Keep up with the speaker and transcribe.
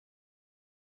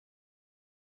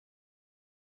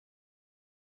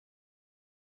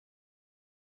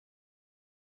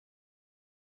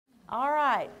All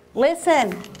right,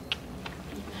 listen.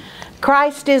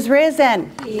 Christ is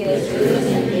risen. He is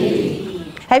risen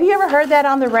indeed. Have you ever heard that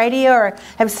on the radio or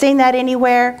have seen that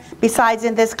anywhere besides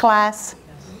in this class?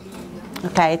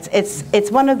 Okay,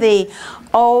 it's one of the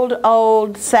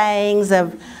old sayings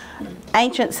of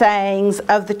ancient sayings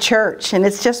of the church, and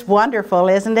it's just wonderful,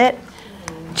 isn't it?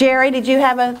 Jerry, did you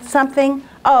have something?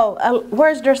 Oh,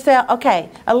 where's Darcel? Okay,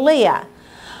 Aaliyah.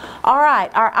 All right,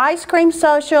 our ice cream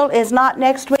social is not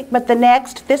next week, but the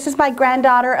next. This is my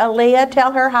granddaughter, Aaliyah.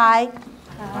 Tell her hi.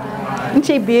 Hi. Isn't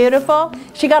she beautiful?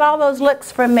 She got all those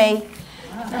looks from me.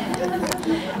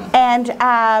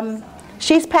 And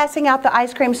she's passing out the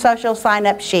ice cream social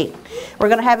sign-up sheet. We're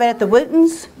going to have it at the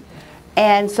Wootons,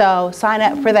 and so sign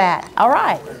up for that. All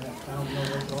right.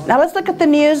 Now let's look at the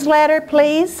newsletter,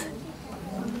 please,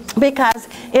 because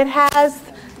it has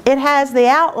the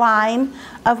outline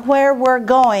of where we're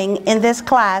going in this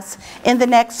class in the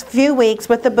next few weeks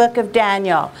with the book of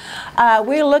Daniel.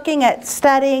 We're looking at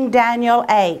studying Daniel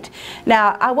 8.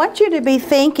 Now, I want you to be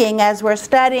thinking as we're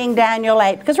studying Daniel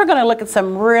 8, because we're going to look at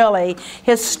some really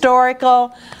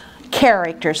historical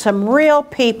characters, some real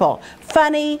people,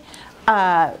 funny,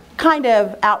 kind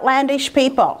of outlandish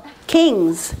people,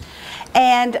 kings.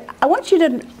 And I want you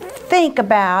to think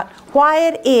about why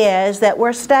it is that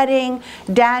we're studying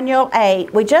Daniel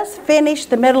 8. We just finished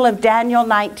the middle of Daniel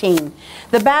 19,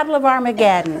 the Battle of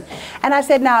Armageddon. And I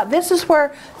said, now this is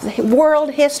where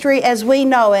world history as we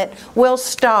know it will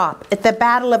stop, at the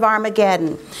Battle of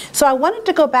Armageddon. So I wanted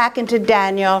to go back into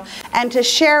Daniel and to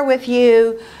share with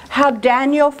you how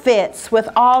Daniel fits with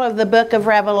all of the book of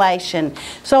Revelation.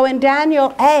 So in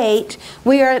Daniel 8,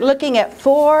 we are looking at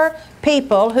 4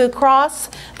 people who cross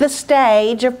the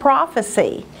stage of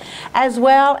prophecy as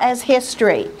well as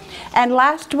history. And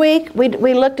last week we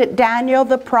looked at Daniel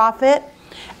the prophet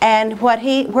and where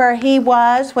he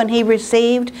was when he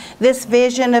received this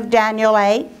vision of Daniel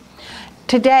 8.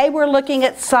 Today we're looking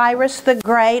at Cyrus the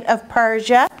Great of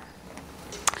Persia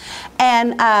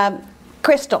and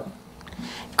Crystal.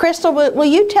 Crystal, will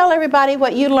you tell everybody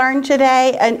what you learned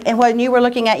today and when you were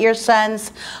looking at your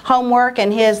son's homework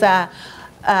and his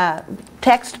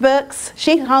textbooks?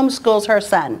 She homeschools her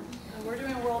son. We're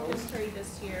doing world history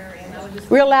this year, and I was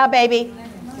just real loud, baby.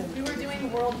 We were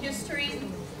doing world history,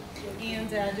 and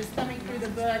just thumbing through the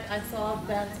book, I saw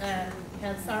that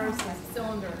had Cyrus's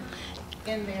cylinder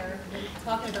in there,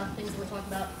 talking about things we're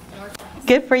talking about in our class.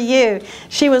 Good for you.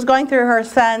 She was going through her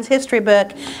son's history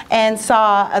book and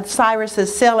saw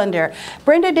Cyrus's cylinder.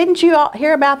 Brenda, didn't you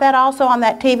hear about that also on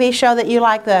that TV show that you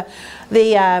like, the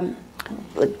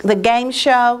game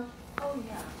show? Oh,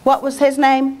 yeah. What was his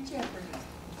name? Jeopardy.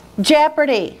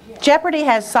 Jeopardy. Yeah. Jeopardy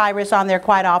has Cyrus on there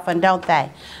quite often, don't they?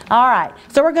 All right.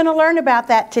 So we're going to learn about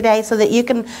that today so that you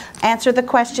can answer the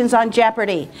questions on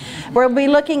Jeopardy. We'll be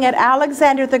looking at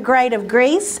Alexander the Great of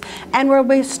Greece, and we'll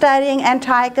be studying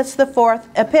Antiochus IV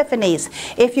Epiphanes.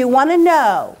 If you want to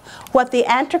know what the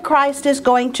Antichrist is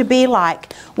going to be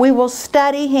like, we will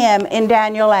study him in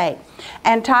Daniel 8.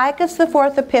 Antiochus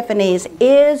IV Epiphanes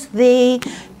is the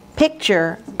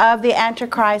picture of the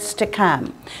Antichrist to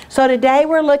come. So today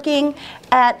we're looking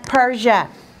at Persia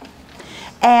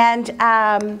and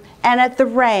at the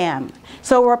ram.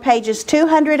 So we're pages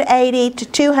 280 to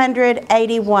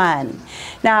 281.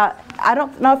 Now, I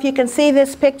don't know if you can see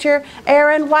this picture.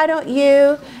 Aaron, why don't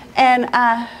you, and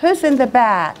who's in the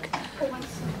back?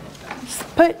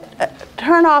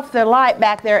 Turn off the light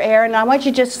back there, Aaron. I want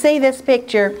you to just see this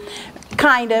picture,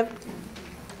 kind of.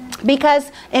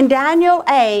 Because in Daniel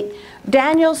 8,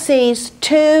 Daniel sees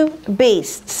 2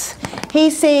 beasts.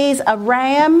 He sees a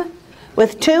ram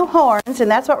with 2 horns, and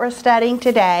that's what we're studying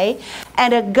today,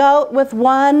 and a goat with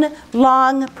 1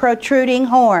 long protruding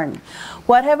horn.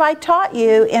 What have I taught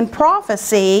you in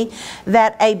prophecy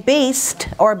that a beast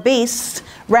or beasts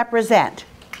represent?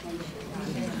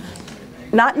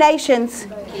 Not nations,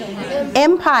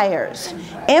 empires.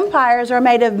 Empires are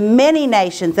made of many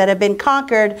nations that have been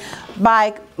conquered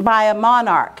by a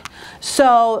monarch.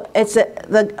 So it's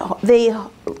the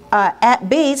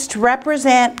beasts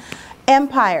represent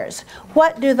empires.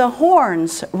 What do the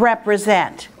horns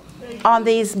represent on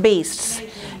these beasts?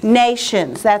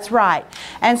 Nations, that's right.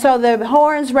 And so the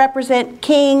horns represent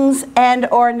kings and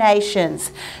or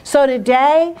nations. So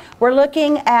today we're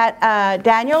looking at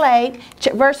Daniel 8,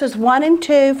 verses 1 and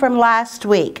 2 from last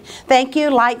week. Thank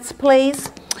you. Lights, please.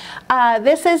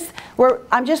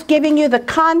 I'm just giving you the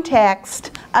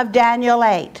context of Daniel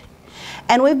 8.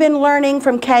 And we've been learning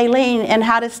from Kathleen and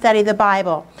how to study the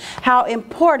Bible, how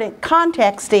important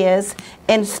context is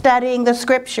in studying the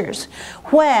Scriptures.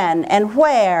 When and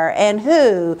where and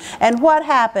who and what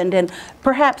happened and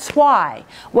perhaps why.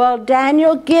 Well,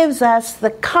 Daniel gives us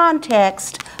the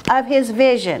context of his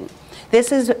vision.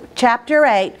 This is chapter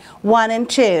 8, 1 and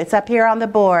 2. It's up here on the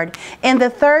board. In the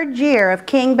 3rd year of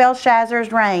King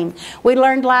Belshazzar's reign. We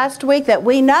learned last week that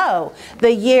we know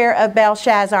the year of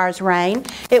Belshazzar's reign.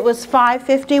 It was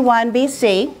 551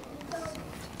 BC.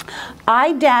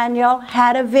 I, Daniel,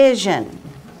 had a vision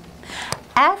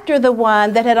after the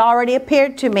one that had already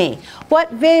appeared to me.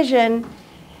 What vision?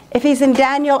 If he's in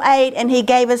Daniel 8 and he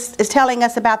is telling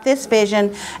us about this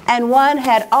vision, and one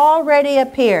had already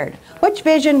appeared, which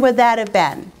vision would that have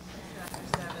been?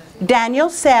 Daniel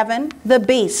 7, the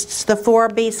beasts, the 4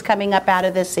 beasts coming up out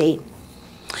of the sea.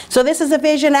 So this is a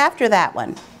vision after that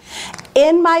one.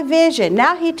 In my vision,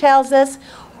 now he tells us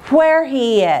where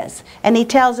he is. And he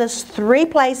tells us 3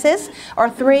 places, or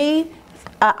three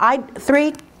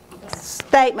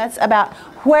statements about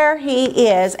where he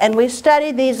is, and we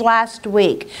studied these last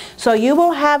week. So you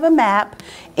will have a map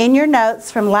in your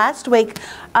notes from last week.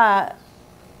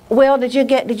 Will, did you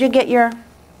get your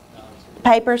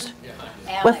papers?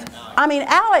 Alex.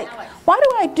 Alec. Why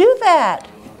do I do that?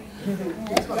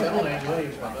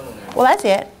 Well, that's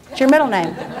it. It's your middle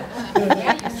name.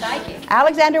 Yeah, you're psychic.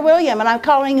 Alexander William, and I'm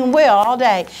calling him Will all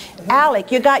day.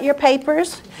 Alec, you got your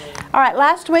papers? All right,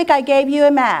 last week I gave you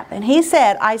a map, and he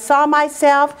said, I saw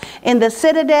myself in the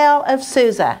citadel of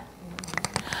Susa.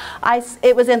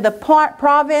 It was in the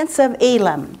province of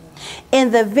Elam.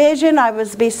 In the vision, I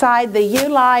was beside the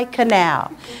Ulai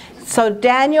Canal. So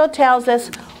Daniel tells us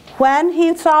when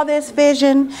he saw this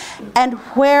vision and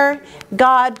where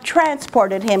God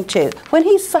transported him to. When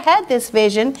he had this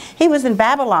vision, he was in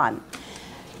Babylon.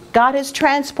 God has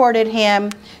transported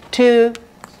him to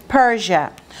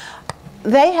Persia.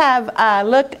 They have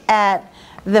looked at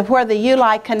where the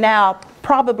Ulai Canal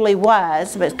probably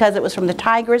was, because it was from the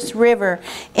Tigris River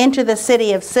into the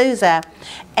city of Susa,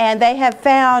 and they have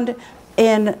found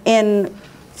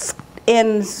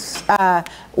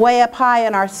way up high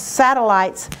in our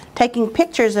satellites taking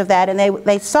pictures of that, and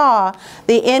they saw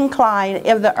the incline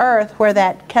of the earth where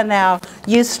that canal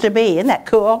used to be. Isn't that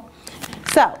cool?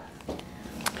 So,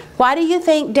 why do you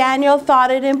think Daniel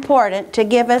thought it important to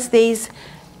give us these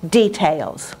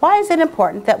details? Why is it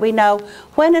important that we know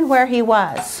when and where he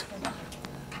was?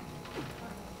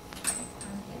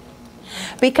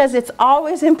 Because it's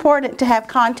always important to have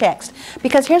context.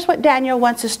 Because here's what Daniel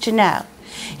wants us to know.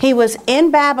 He was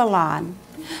in Babylon,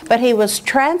 but he was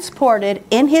transported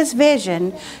in his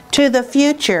vision to the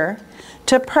future,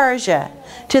 to Persia,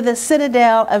 to the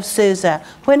citadel of Susa.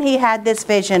 When he had this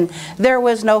vision, there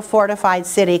was no fortified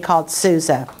city called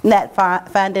Susa. Isn't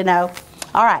that fun to know?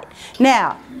 All right.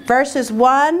 Now, verses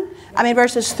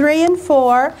 3 and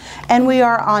 4, and we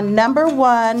are on number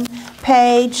 1,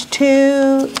 page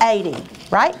 280.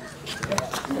 Right?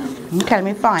 Okay, let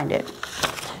me find it.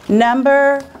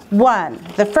 Number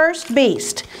 1, the first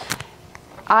beast.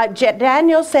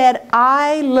 Daniel said,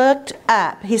 I looked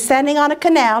up. He's standing on a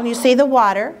canal, and you see the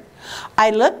water.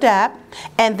 I looked up,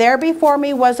 and there before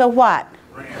me was a what?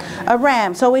 A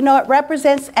ram. So we know it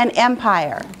represents an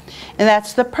empire, and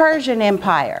that's the Persian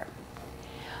Empire.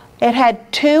 It had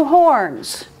 2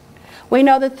 horns. We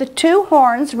know that the 2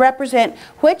 horns represent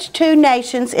which 2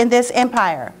 nations in this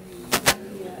empire?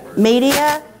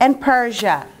 Media and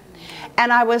Persia.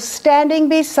 And I was standing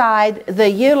beside the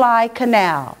Ulai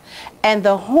Canal, and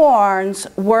the horns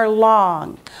were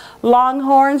long. Long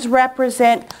horns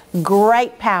represent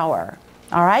great power.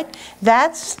 All right?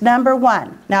 That's number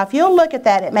 1. Now, if you'll look at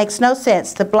that, it makes no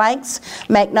sense. The blanks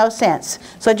make no sense.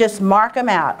 So just mark them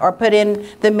out or put in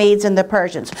the Medes and the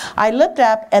Persians. I looked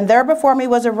up, and there before me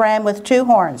was a ram with 2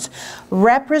 horns,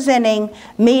 representing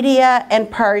Media and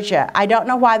Persia. I don't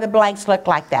know why the blanks look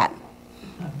like that.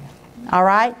 All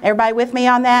right? Everybody with me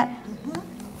on that?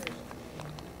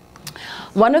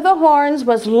 One of the horns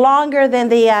was longer than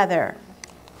the other,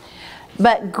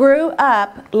 but grew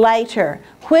up later.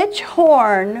 Which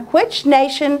horn, which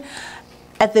nation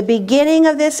at the beginning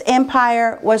of this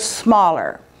empire was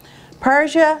smaller?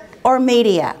 Persia or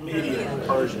Media?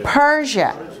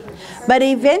 Persia. But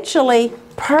eventually,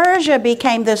 Persia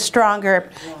became the stronger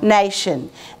nation.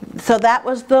 So that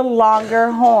was the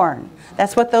longer horn.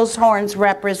 That's what those horns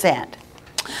represent.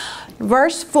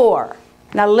 Verse 4.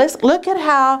 Now let's look at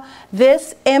how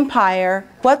this empire,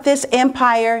 what this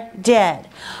empire did.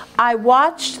 I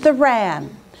watched the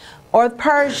ram, or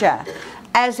Persia,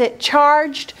 as it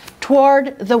charged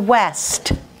toward the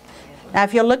west. Now,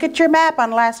 if you'll look at your map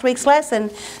on last week's lesson,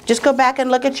 just go back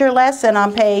and look at your lesson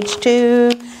on page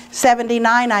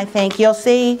 279, I think. You'll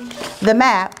see the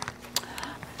map.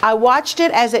 I watched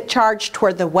it as it charged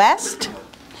toward the west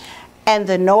and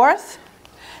the north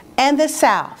and the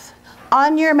south.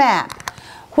 On your map,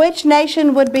 which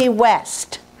nation would be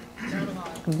west?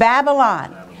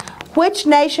 Babylon. Which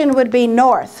nation would be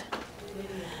north?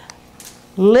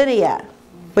 Lydia,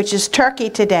 which is Turkey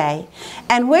today.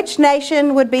 And which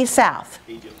nation would be south?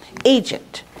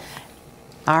 Egypt.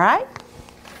 All right?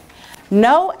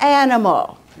 No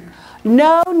animal,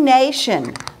 no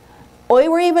nation,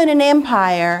 or even an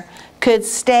empire could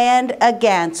stand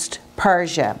against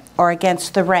Persia or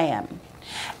against the ram.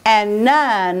 And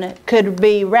none could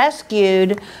be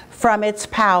rescued from its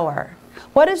power.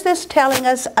 What is this telling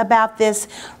us about this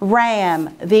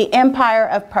ram, the empire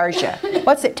of Persia?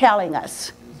 What's it telling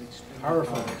us?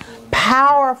 Powerful.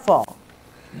 Powerful.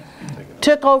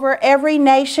 Took over every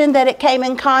nation that it came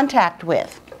in contact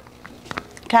with.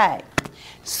 Okay.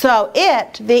 So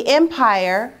the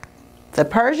empire, the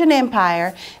Persian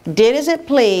Empire, did as it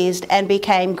pleased and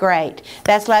became great.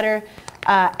 That's letter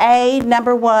A,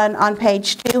 number 1 on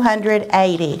page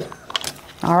 280.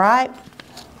 All right?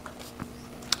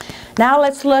 Now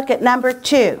let's look at number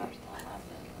 2.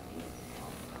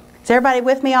 Is everybody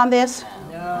with me on this?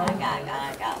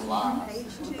 I got lost.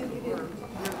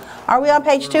 Are we on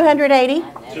page 280?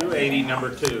 280,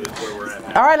 number 2 is where we're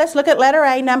at. All right, let's look at letter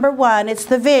A, number 1. It's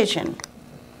the vision.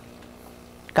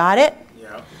 Got it?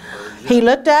 Yeah. He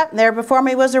looked up, and there before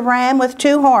me was a ram with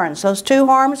 2 horns. Those 2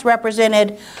 horns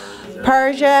represented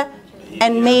Persia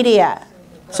and Media.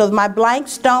 So my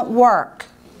blanks don't work.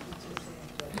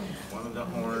 One of the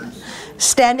horns.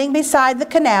 Standing beside the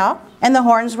canal, and the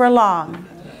horns were long.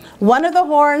 One of the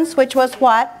horns, which was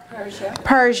what?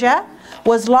 Persia,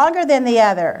 was longer than the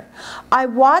other. I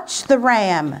watched the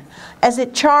ram as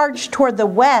it charged toward the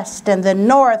west and the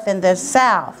north and the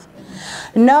south.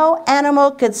 No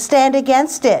animal could stand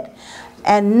against it,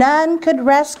 and none could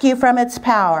rescue from its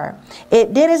power.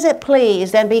 It did as it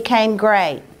pleased and became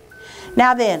great.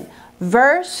 Now then,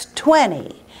 verse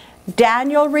 20,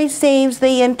 Daniel receives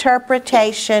the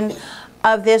interpretation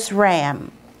of this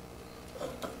ram.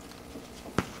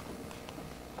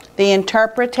 The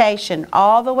interpretation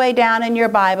all the way down in your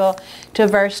Bible to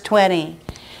verse 20.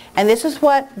 And this is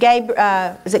what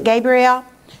Gabriel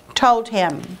told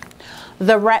him.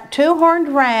 The 2-horned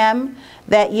ram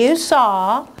that you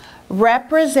saw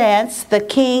represents the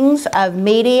kings of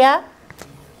Media.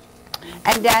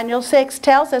 And Daniel 6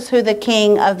 tells us who the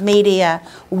king of Media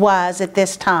was at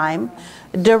this time.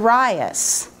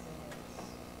 Darius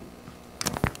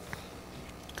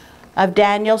of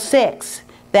Daniel 6.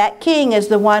 That king is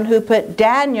the one who put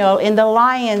Daniel in the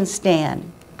lion's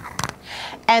den.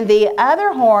 And the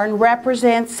other horn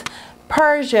represents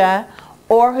Persia,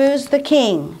 or who's the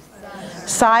king?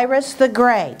 Cyrus the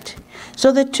Great.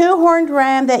 So the 2-horned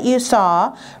ram that you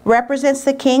saw represents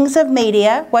the kings of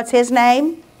Media. What's his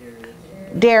name?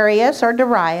 Darius or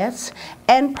Darius.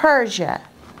 And Persia,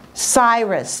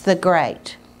 Cyrus the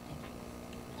Great.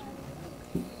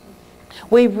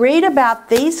 We read about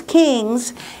these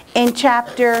kings in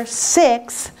chapter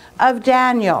 6 of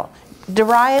Daniel.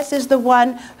 Darius is the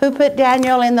one who put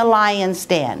Daniel in the lion's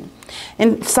den.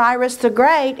 And Cyrus the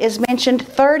Great is mentioned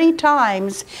 30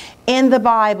 times in the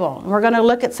Bible. We're going to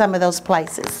look at some of those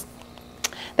places.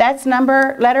 That's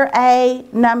letter A,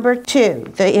 number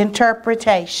 2, the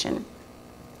interpretation.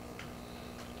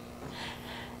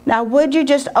 Now, would you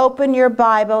just open your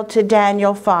Bible to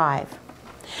Daniel 5?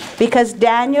 Because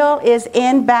Daniel is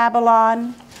in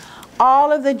Babylon.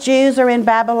 All of the Jews are in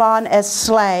Babylon as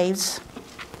slaves.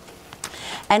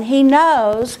 And he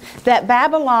knows that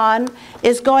Babylon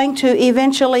is going to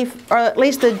eventually, or at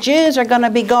least the Jews are going to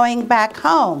be going back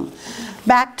home,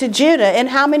 back to Judah. In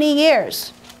how many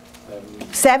years?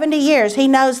 70 years. He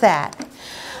knows that.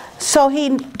 So he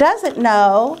doesn't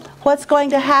know what's going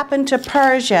to happen to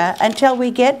Persia until we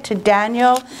get to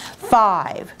Daniel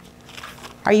 5.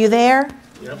 Are you there?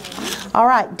 Yep. All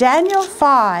right. Daniel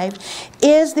 5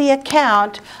 is the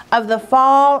account of the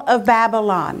fall of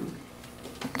Babylon.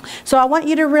 So I want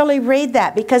you to really read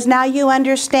that, because now you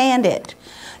understand it.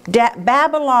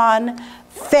 Babylon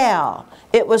fell.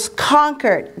 It was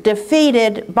conquered,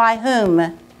 defeated by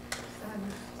whom?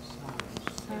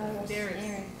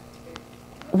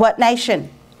 What nation?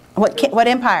 What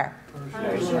empire?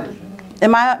 Persia.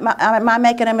 Am I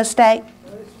making a mistake?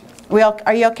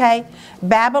 Are you okay?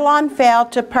 Babylon fell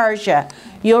to Persia.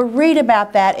 You'll read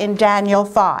about that in Daniel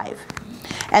 5.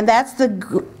 And that's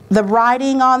the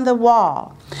writing on the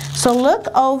wall. So look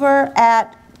over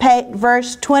at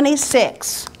verse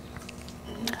 26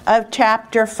 of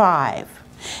chapter 5.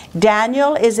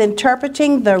 Daniel is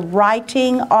interpreting the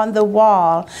writing on the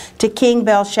wall to King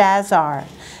Belshazzar.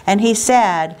 And he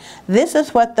said, this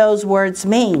is what those words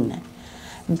mean.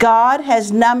 God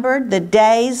has numbered the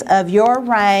days of your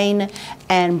reign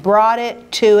and brought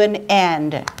it to an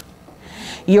end.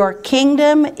 Your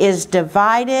kingdom is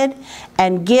divided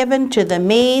and given to the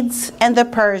Medes and the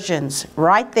Persians.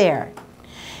 Right there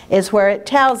is where it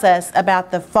tells us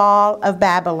about the fall of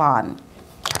Babylon.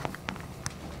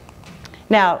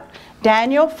 Now,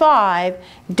 Daniel 5,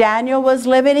 Daniel was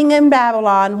living in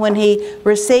Babylon when he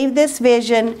received this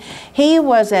vision. He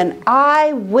was an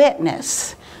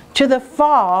eyewitness to the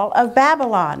fall of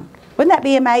Babylon. Wouldn't that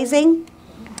be amazing?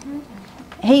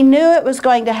 He knew it was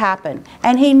going to happen.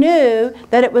 And he knew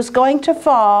that it was going to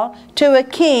fall to a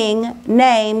king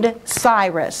named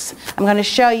Cyrus. I'm going to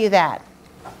show you that.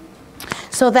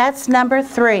 So that's number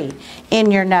 3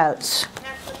 in your notes.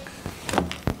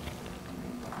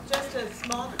 Just a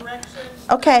small correction.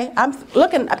 Okay, I'm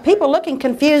looking, people looking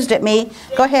confused at me.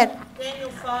 Go ahead. Daniel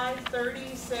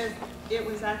 5:30 says it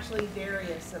was actually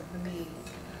Darius of the Medes.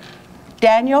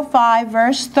 Daniel 5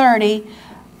 verse 30.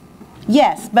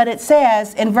 Yes, but it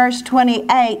says in verse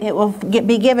 28 it will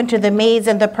be given to the Medes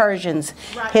and the Persians.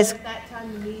 Right, but at that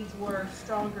time the Medes were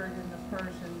stronger than the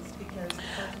Persians because the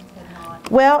Persians had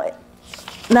not. Well,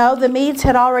 no, the Medes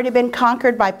had already been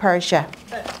conquered by Persia.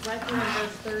 But right there in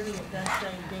verse 30 it does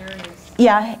say Darius.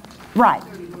 Yeah, right.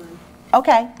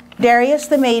 Okay, Darius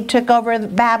the Mede took over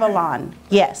Babylon.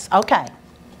 Yes, okay.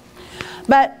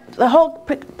 But the whole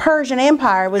Persian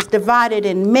Empire was divided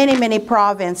in many, many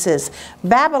provinces.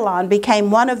 Babylon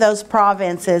became one of those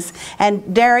provinces,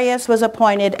 and Darius was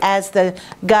appointed as the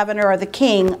governor or the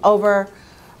king over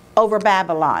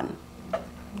Babylon. All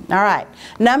right.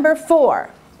 Number 4.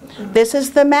 This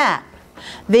is the map.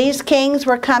 These kings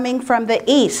were coming from the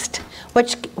east.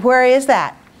 Where is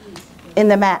that in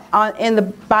the map, in the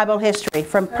Bible history?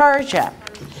 From Persia.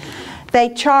 They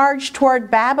charged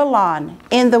toward Babylon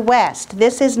in the west.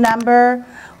 This is number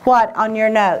what on your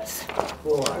notes?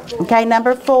 4. Okay,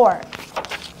 number 4.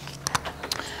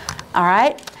 All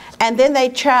right. And then they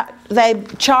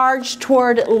charged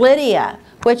toward Lydia,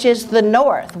 which is the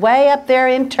north, way up there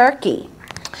in Turkey.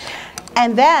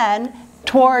 And then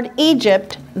toward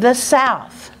Egypt, the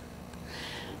south.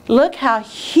 Look how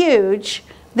huge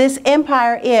this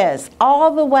empire is.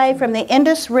 All the way from the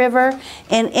Indus River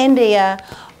in India,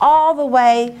 all the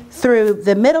way through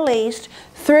the Middle East,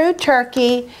 through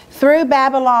Turkey, through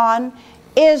Babylon,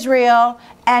 Israel,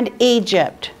 and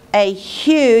Egypt. A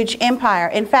huge empire.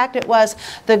 In fact, it was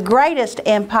the greatest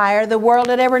empire the world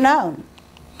had ever known.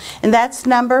 And that's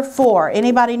number 4.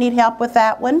 Anybody need help with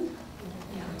that one?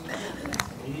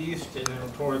 East and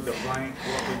then toward the blank.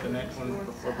 What was the next one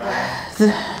for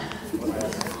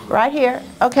Babylon? Right here.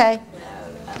 Okay.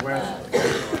 West.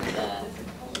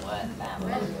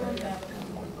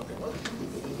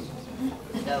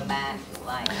 Go back,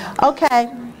 like.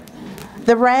 Okay.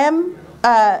 The ram,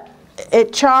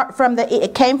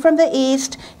 it came from the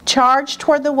east, charged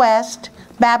toward the west,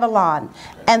 Babylon,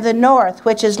 and the north,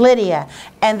 which is Lydia,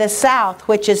 and the south,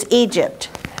 which is Egypt.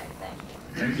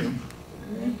 Thank you.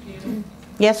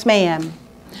 Yes, ma'am.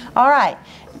 All right.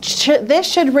 This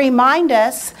should remind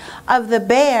us of the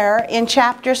bear in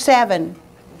chapter 7,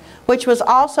 which was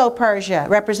also Persia,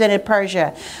 represented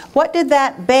Persia. What did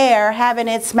that bear have in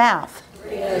its mouth?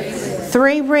 Ribs.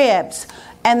 3 ribs.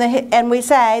 And we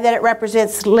say that it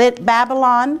represents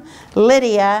Babylon,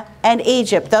 Lydia, and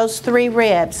Egypt, those 3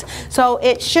 ribs. So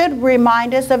it should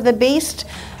remind us of the beast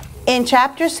in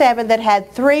chapter 7 that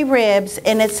had 3 ribs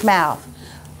in its mouth.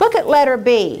 Look at letter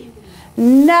B.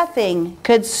 Nothing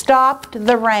could stop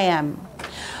the ram.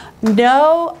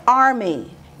 No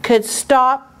army could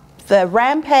stop the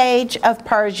rampage of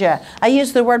Persia. I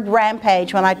used the word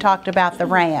rampage when I talked about the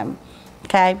ram.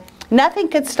 Okay? Nothing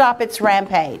could stop its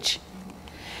rampage.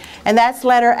 And that's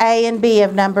letter A and B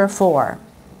of number 4.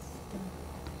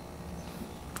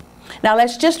 Now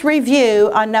let's just review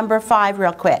on number 5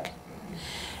 real quick.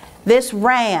 This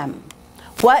ram,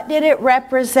 what did it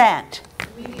represent?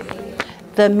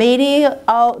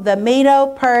 The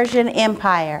Medo-Persian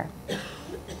Empire.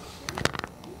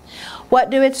 What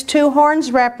do its 2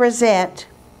 horns represent?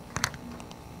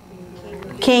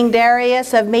 King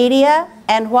Darius of Media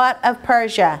and what of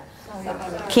Persia?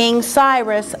 King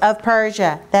Cyrus of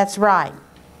Persia. That's right.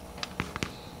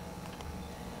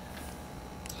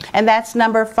 And that's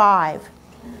number 5.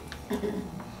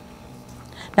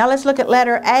 Now let's look at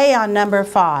letter A on number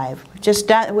 5.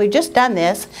 We've just done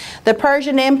this. The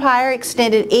Persian Empire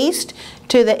extended east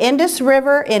to the Indus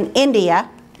River in India,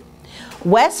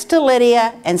 west to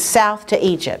Lydia, and south to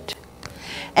Egypt.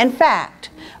 In fact,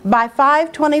 by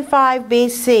 525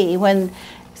 BC, when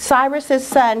Cyrus's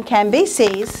son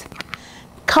Cambyses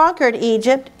conquered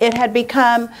Egypt, it had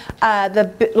become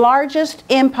the largest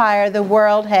empire the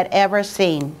world had ever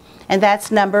seen. And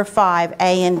that's number 5,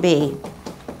 A and B.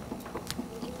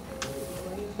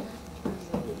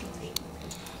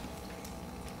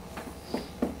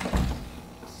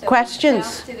 So Questions?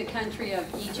 South to the country of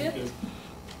Egypt.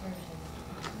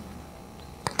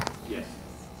 Yes.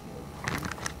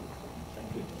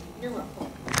 You're welcome.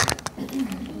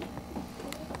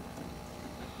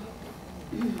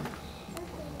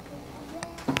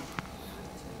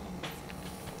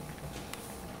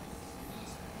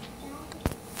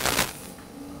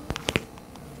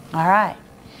 All right.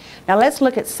 Now let's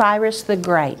look at Cyrus the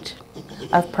Great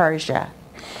of Persia.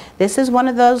 This is one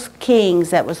of those kings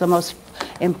that was the most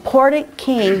important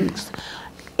kings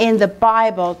in the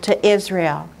Bible to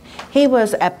Israel. He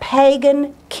was a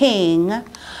pagan king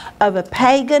of a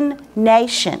pagan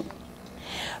nation.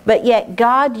 But yet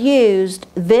God used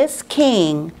this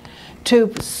king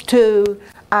to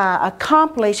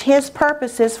accomplish his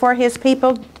purposes for his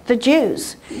people, the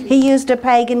Jews. He used a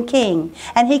pagan king,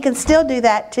 and he can still do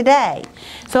that today.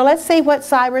 So let's see what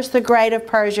Cyrus the Great of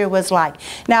Persia was like.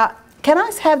 Now, can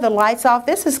I have the lights off?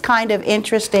 This is kind of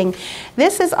interesting.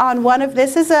 This is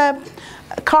a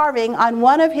carving on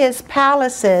one of his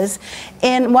palaces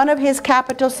in one of his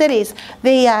capital cities.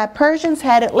 The Persians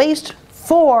had at least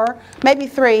 4, maybe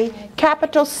 3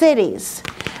 capital cities.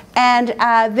 And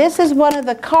this is one of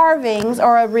the carvings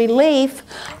or a relief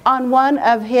on one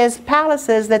of his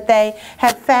palaces that they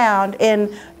had found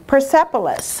in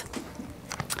Persepolis.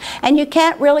 And you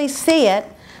can't really see it,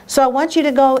 so I want you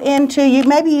to go into,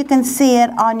 maybe you can see it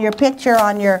on your picture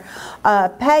on your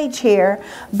page here,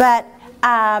 but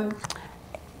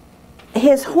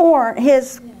his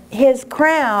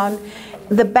crown,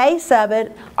 the base of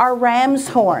it are ram's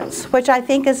horns, which I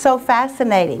think is so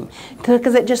fascinating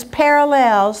because it just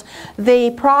parallels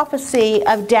the prophecy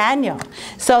of Daniel.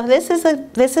 So this is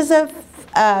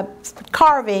a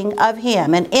carving of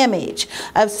him, an image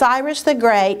of Cyrus the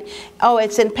Great. Oh,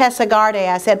 it's in Pasargadae.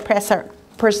 I said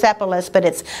Persepolis, but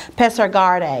it's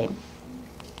Pasargadae.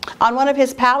 On one of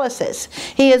his palaces,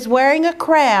 he is wearing a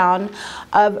crown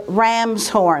of ram's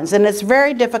horns, and it's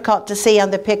very difficult to see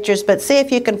on the pictures, but see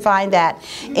if you can find that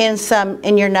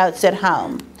in your notes at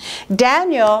home.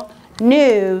 Daniel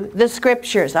knew the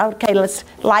scriptures. Okay,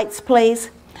 lights please.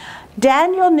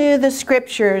 Daniel knew the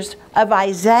scriptures of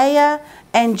Isaiah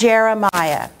and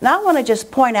Jeremiah. Now I want to just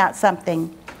point out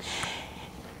something.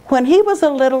 When he was a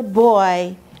little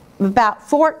boy, about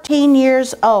 14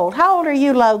 years old. How old are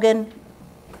you, Logan?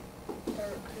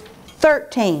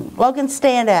 13. Logan,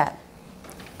 stand up.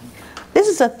 This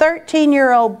is a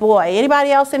 13-year-old boy. Anybody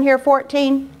else in here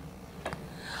 14?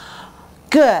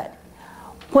 Good.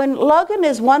 When Logan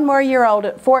is 1 more year old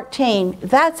at 14,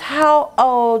 that's how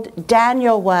old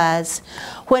Daniel was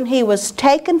when he was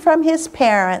taken from his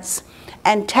parents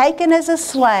and taken as a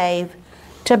slave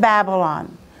to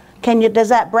Babylon. Does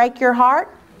that break your heart?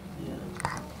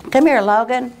 Come here,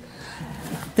 Logan.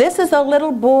 This is a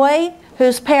little boy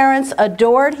whose parents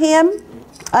adore him.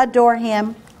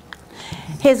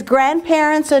 His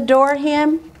grandparents adore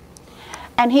him.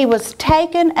 And he was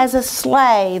taken as a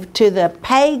slave to the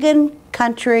pagan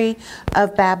country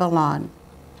of Babylon.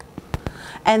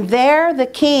 And there the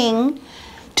king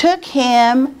took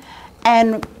him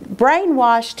and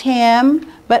brainwashed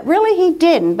him, but really he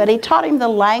didn't. But he taught him the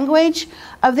language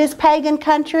of this pagan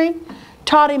country,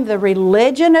 taught him the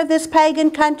religion of this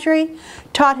pagan country,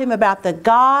 taught him about the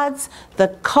gods, the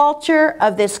culture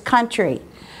of this country.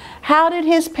 How did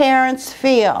his parents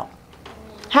feel?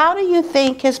 How do you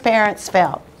think his parents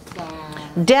felt?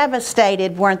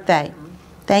 Devastated, weren't they?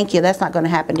 Thank you. That's not going to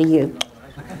happen to you.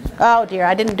 Oh dear,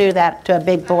 I didn't do that to a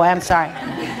big boy. I'm sorry.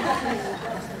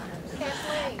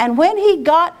 And when he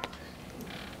got...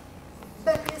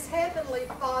 But his heavenly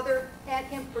Father had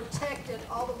him protected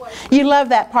all the way. You love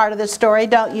that part of the story,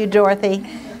 don't you, Dorothy?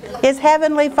 His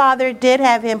heavenly Father did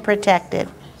have him protected.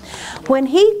 When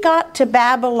he got to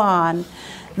Babylon,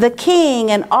 the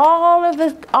king and all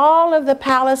of the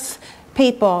palace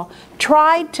people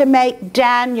tried to make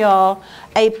Daniel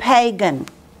a pagan.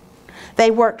 They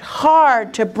worked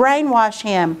hard to brainwash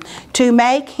him, to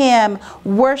make him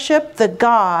worship the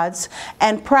gods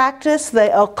and practice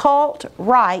the occult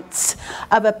rites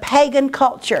of a pagan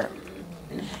culture.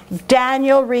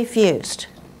 Daniel refused.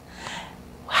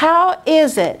 How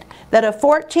is it that a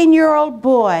 14-year-old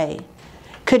boy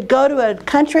could go to a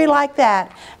country like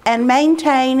that and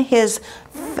maintain his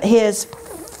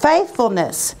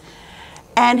faithfulness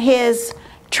and his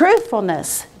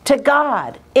truthfulness to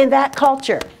God in that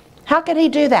culture. How could he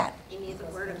do that?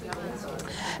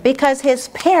 Because his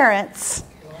parents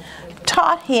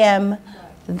taught him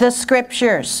the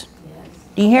scriptures.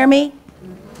 Do you hear me?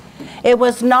 It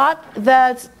was not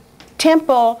the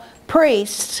temple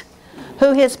priests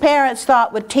who his parents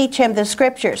thought would teach him the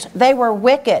scriptures. They were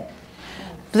wicked.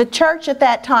 The church at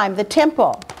that time, the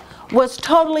temple, was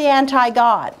totally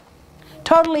anti-God,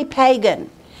 totally pagan.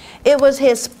 It was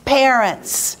his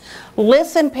parents.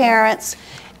 Listen, parents,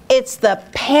 it's the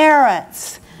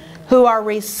parents who are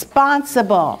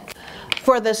responsible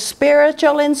for the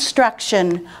spiritual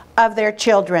instruction of their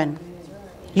children.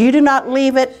 You do not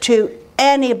leave it to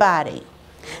anybody.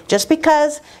 Just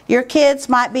because your kids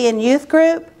might be in youth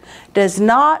group does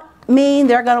not mean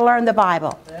they're going to learn the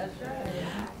Bible.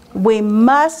 We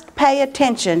must pay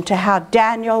attention to how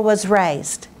Daniel was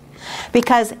raised.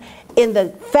 Because in the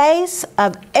face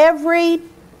of every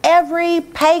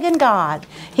pagan god,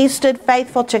 he stood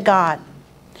faithful to God.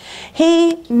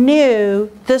 He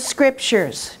knew the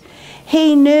scriptures.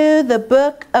 He knew the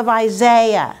book of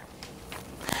Isaiah.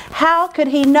 How could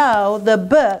he know the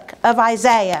book of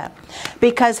Isaiah?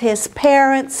 Because his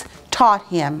parents taught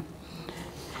him.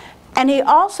 And he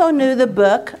also knew the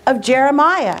book of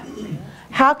Jeremiah.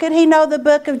 How could he know the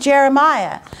book of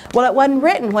Jeremiah? Well, it wasn't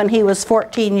written when he was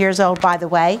 14 years old, by the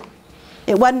way.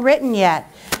 It wasn't written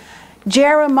yet.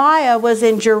 Jeremiah was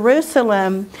in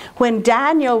Jerusalem when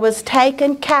Daniel was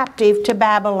taken captive to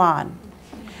Babylon.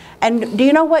 And do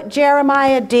you know what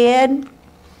Jeremiah did?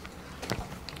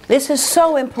 This is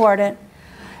so important.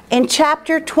 In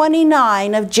chapter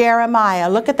 29 of Jeremiah,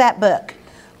 look at that book.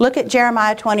 Look at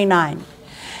Jeremiah 29.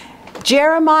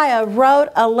 Jeremiah wrote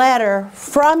a letter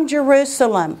from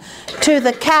Jerusalem to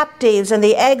the captives and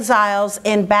the exiles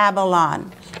in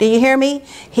Babylon. Do you hear me?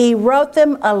 He wrote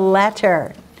them a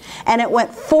letter. And it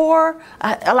went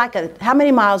how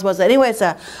many miles was it? Anyway, it's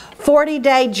a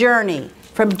 40-day journey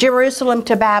from Jerusalem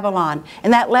to Babylon.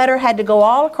 And that letter had to go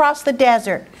all across the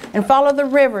desert and follow the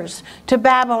rivers to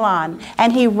Babylon.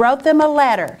 And he wrote them a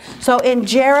letter. So in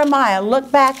Jeremiah,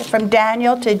 look back from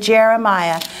Daniel to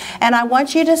Jeremiah. And I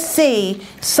want you to see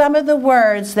some of the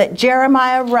words that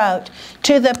Jeremiah wrote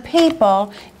to the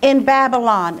people in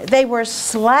Babylon. They were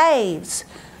slaves.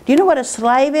 Do you know what a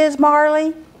slave is,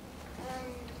 Marley?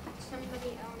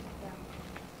 Somebody owned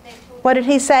them. What did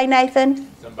he say,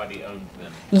 Nathan? Somebody owns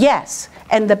them. Yes,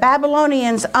 and the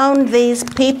Babylonians owned these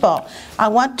people. I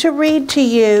want to read to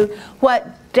you what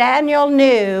Daniel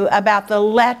knew about the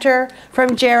letter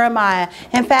from Jeremiah.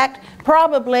 In fact,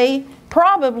 probably,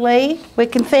 we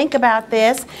can think about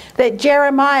this, that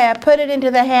Jeremiah put it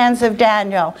into the hands of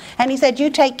Daniel. And he said, you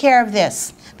take care of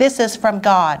this. This is from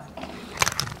God.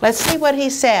 Let's see what he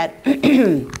said.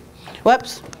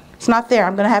 Whoops, it's not there.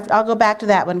 I'll go back to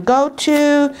that one.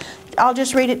 I'll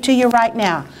just read it to you right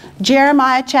now.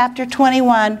 Jeremiah chapter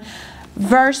 21,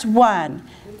 verse 1.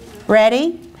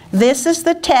 Ready? This is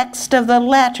the text of the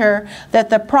letter that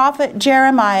the prophet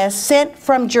Jeremiah sent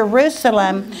from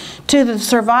Jerusalem to the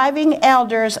surviving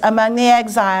elders among the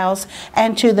exiles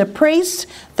and to the priests,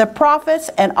 the prophets,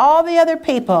 and all the other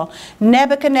people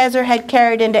Nebuchadnezzar had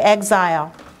carried into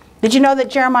exile. Did you know that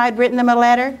Jeremiah had written them a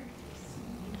letter?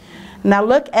 Now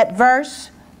look at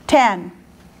verse 10.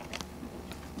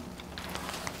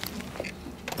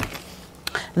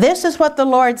 This is what the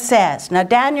Lord says. Now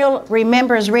Daniel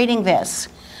remembers reading this.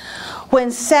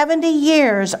 When 70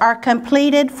 years are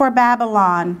completed for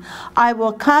Babylon, I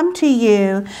will come to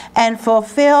you and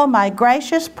fulfill my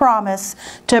gracious promise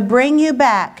to bring you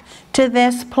back to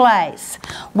this place.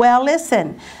 Well,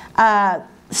 listen,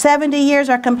 70 years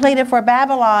are completed for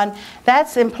Babylon.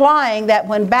 That's implying that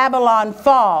when Babylon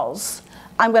falls,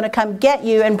 I'm going to come get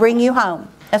you and bring you home.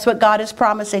 That's what God is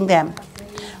promising them.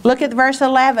 Look at verse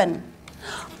 11.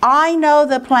 I know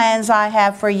the plans I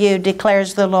have for you,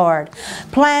 declares the Lord.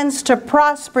 Plans to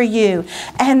prosper you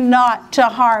and not to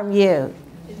harm you.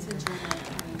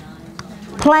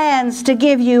 Plans to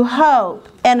give you hope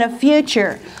and a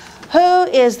future.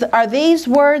 Are these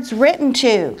words written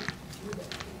to?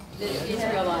 The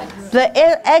Israelites.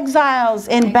 The exiles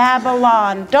in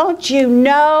Babylon. Don't you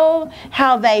know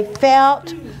how they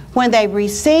felt when they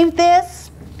received this?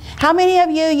 How many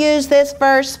of you use this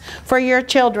verse for your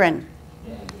children?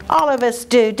 All of us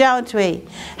do, don't we?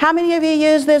 How many of you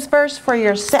use this verse for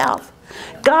yourself?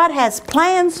 God has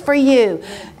plans for you.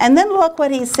 And then look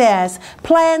what he says.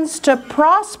 Plans to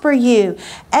prosper you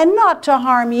and not to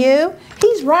harm you.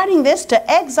 He's writing this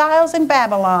to exiles in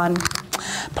Babylon.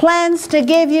 Plans to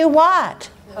give you what?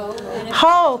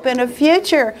 Hope and a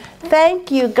future.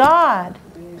 Thank you, God.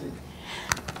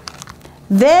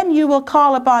 Then you will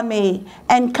call upon me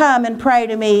and come and pray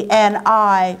to me, and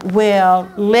I will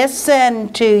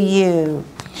listen to you.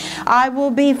 I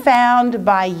will be found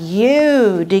by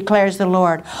you, declares the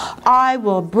Lord. I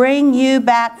will bring you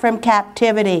back from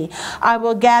captivity. I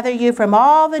will gather you from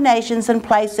all the nations and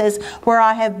places where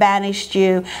I have banished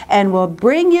you, and will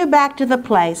bring you back to the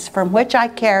place from which I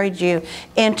carried you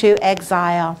into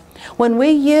exile. When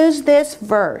we use this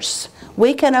verse,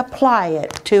 we can apply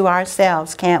it to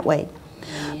ourselves, can't we?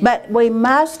 But we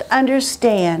must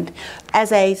understand,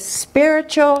 as a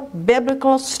spiritual,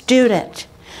 biblical student,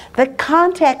 the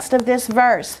context of this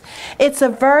verse. It's a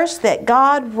verse that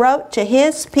God wrote to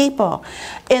His people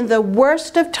in the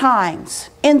worst of times,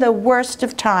 in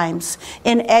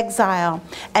exile.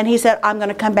 And He said, I'm going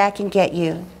to come back and get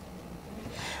you.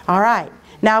 All right.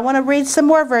 Now I want to read some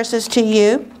more verses to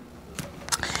you.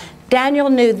 Daniel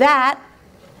knew that,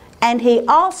 and he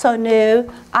also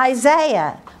knew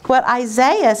Isaiah, what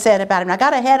Isaiah said about him. I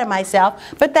got ahead of myself,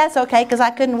 but that's okay because I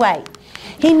couldn't wait.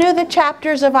 He knew the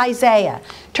chapters of Isaiah.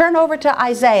 Turn over to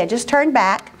Isaiah. Just turn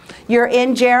back. You're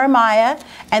in Jeremiah,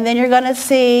 and then you're going to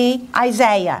see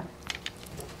Isaiah.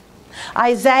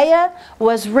 Isaiah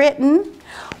was written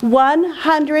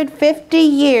 150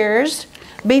 years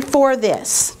before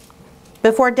this,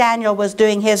 before Daniel was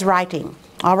doing his writing.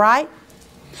 All right?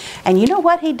 And you know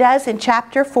what he does in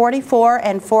chapter 44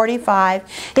 and 45?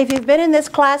 If you've been in this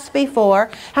class before,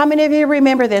 how many of you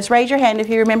remember this? Raise your hand if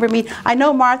you remember me. I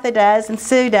know Martha does and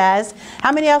Sue does.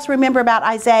 How many else remember about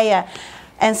Isaiah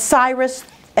and Cyrus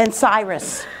and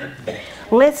Cyrus?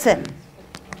 Listen.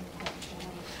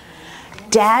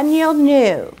 Daniel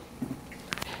knew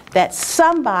that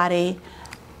somebody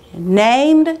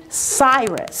named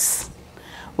Cyrus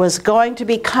was going to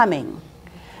be coming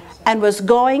and was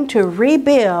going to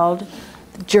rebuild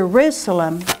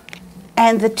Jerusalem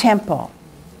and the temple.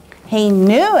 He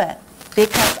knew it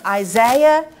because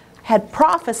Isaiah had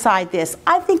prophesied this.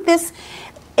 I think this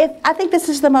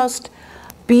is the most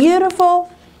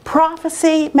beautiful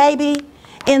prophecy maybe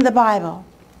in the Bible.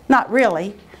 Not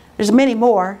really. There's many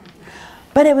more.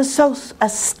 But it was so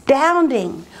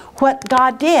astounding what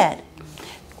God did.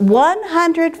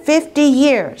 150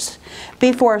 years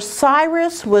before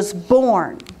Cyrus was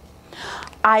born,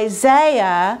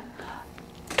 Isaiah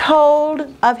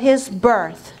told of his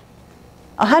birth.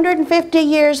 150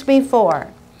 years before,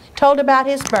 told about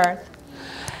his birth,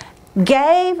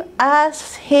 gave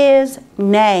us his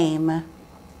name,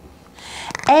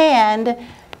 and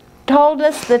told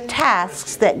us the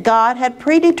tasks that God had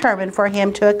predetermined for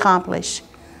him to accomplish.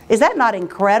 Is that not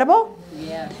incredible?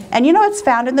 Yeah. And you know it's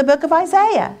found in the book of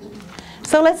Isaiah.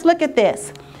 So let's look at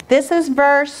this. This is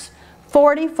verse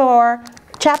 44,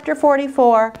 chapter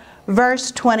 44,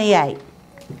 verse 28.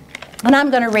 And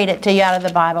I'm going to read it to you out of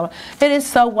the Bible. It is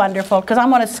so wonderful because I'm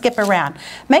going to skip around.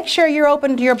 Make sure you're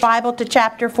open to your Bible to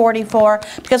chapter 44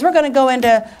 because we're going to go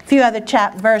into a few other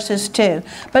verses too.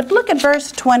 But look at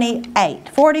verse 28.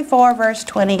 44 verse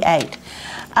 28.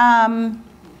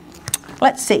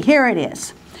 Let's see. Here it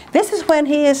is. This is when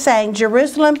he is saying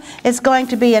Jerusalem is going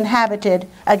to be inhabited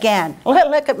again.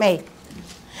 Look at me.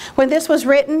 When this was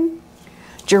written,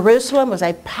 Jerusalem was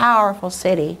a powerful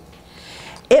city.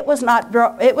 It was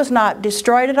not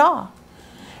destroyed at all.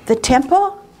 The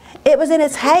temple, it was in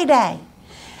its heyday.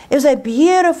 It was a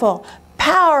beautiful,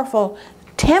 powerful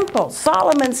temple,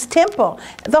 Solomon's temple.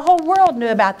 The whole world knew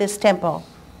about this temple.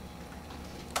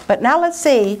 But now let's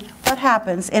see what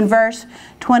happens in verse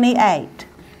 28.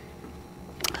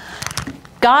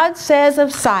 God says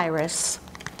of Cyrus,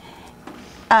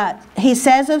 he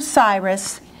says of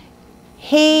Cyrus,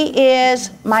 he is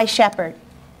my shepherd.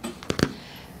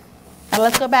 Now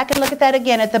let's go back and look at that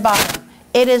again at the bottom.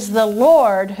 It is the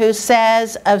Lord who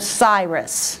says of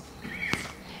Cyrus,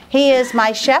 he is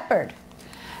my shepherd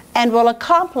and will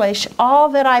accomplish all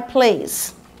that I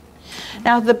please.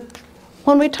 Now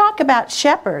when we talk about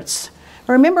shepherds,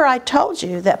 remember I told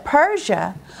you that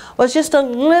Persia was just a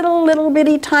little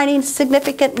bitty tiny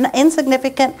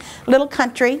insignificant little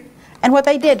country, and what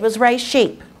they did was raise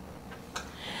sheep.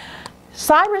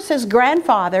 Cyrus's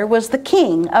grandfather was the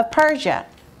king of Persia.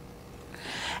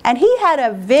 And he had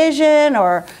a vision,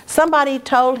 or somebody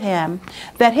told him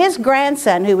that his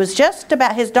grandson, who was just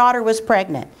about, his daughter was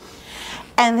pregnant.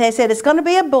 And they said, it's going to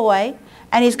be a boy,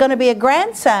 and he's going to be a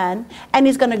grandson, and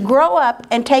he's going to grow up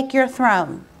and take your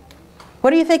throne.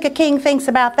 What do you think a king thinks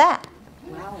about that?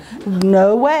 Wow.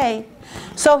 No way.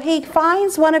 So he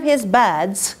finds one of his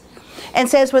buds and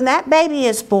says, when that baby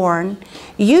is born,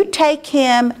 you take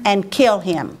him and kill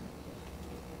him.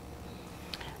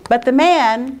 But the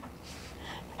man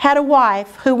had a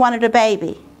wife who wanted a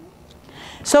baby.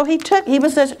 So he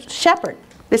was a shepherd.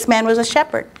 This man was a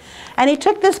shepherd. And he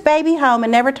took this baby home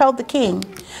and never told the king.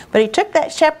 But he took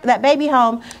that baby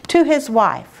home to his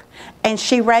wife. And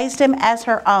she raised him as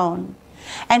her own.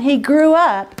 And he grew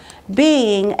up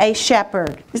being a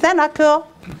shepherd. Is that not cool?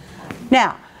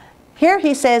 Now, here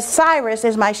he says, Cyrus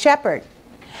is my shepherd.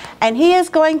 And he is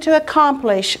going to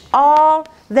accomplish all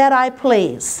that I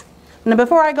please. Now,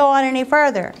 before I go on any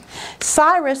further,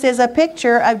 Cyrus is a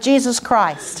picture of Jesus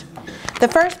Christ. The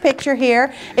first picture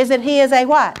here is that he is a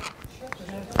what?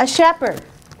 A shepherd.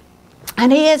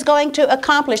 And he is going to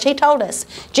accomplish, he told us,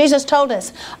 Jesus told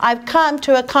us, I've come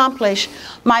to accomplish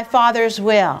my Father's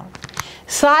will.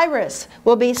 Cyrus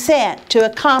will be sent to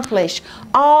accomplish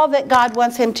all that God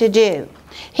wants him to do.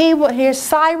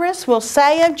 Cyrus will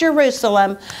say of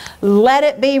Jerusalem, let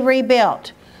it be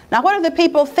rebuilt. Now what are the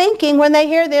people thinking when they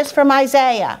hear this from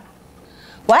Isaiah?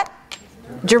 What?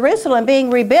 Jerusalem being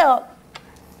rebuilt?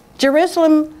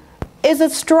 Jerusalem is a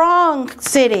strong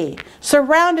city,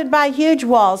 surrounded by huge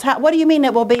walls. What do you mean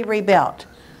it will be rebuilt?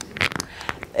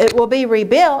 It will be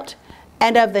rebuilt,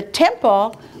 and of the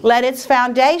temple, let its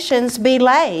foundations be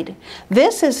laid.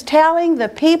 This is telling the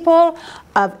people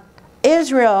of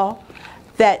Israel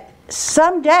that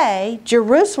someday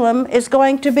Jerusalem is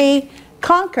going to be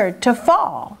conquered, to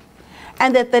fall,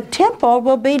 and that the temple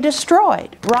will be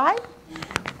destroyed, right?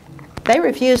 They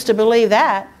refuse to believe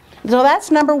that. So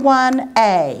that's number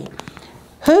 1A.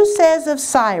 Who says of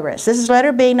Cyrus? This is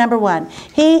letter B, number 1.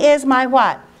 He is my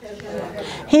what?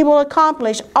 He will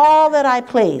accomplish all that I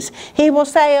please. He will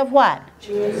say of what?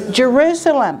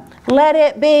 Jerusalem, let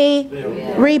it be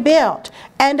rebuilt.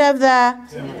 And of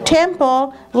the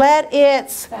temple, let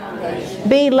it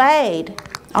be laid.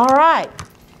 All right.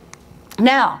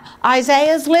 Now,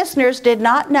 Isaiah's listeners did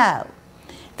not know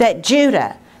that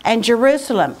Judah and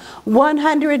Jerusalem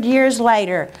 100 years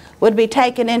later would be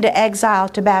taken into exile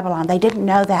to Babylon. They didn't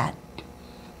know that,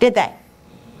 did they?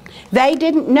 They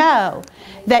didn't know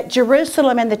that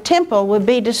Jerusalem and the temple would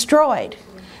be destroyed.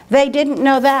 They didn't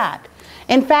know that.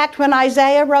 In fact, when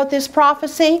Isaiah wrote this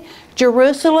prophecy,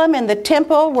 Jerusalem and the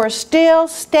temple were still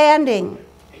standing.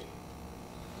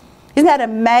 Isn't that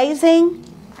amazing?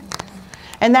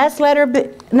 And that's letter B,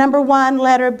 number 1,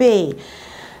 letter B.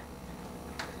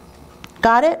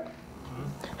 Got it?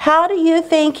 How do you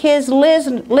think his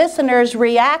listeners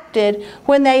reacted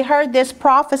when they heard this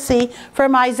prophecy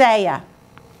from Isaiah?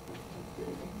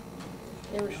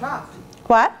 They were shocked.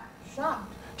 What?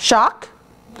 Shocked. Shock?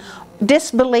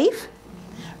 Disbelief?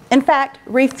 In fact,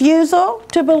 refusal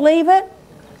to believe it?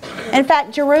 In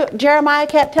fact, Jeremiah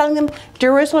kept telling them,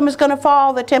 Jerusalem is going to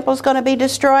fall, the temple is going to be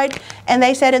destroyed. And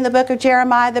they said in the book of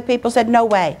Jeremiah, the people said, no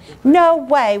way. No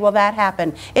way will that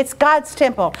happen. It's God's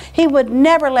temple. He would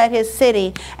never let his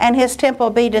city and his temple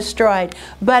be destroyed.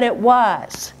 But it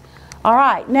was. All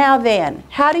right, now then,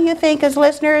 how do you think his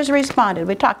listeners responded?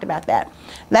 We talked about that.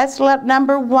 That's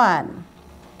number 1.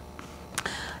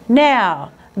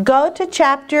 Now, go to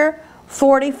chapter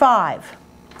 45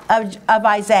 of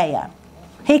Isaiah.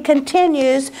 He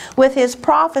continues with his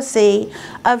prophecy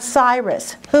of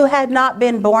Cyrus, who had not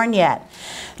been born yet.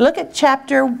 Look at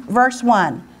verse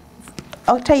 1.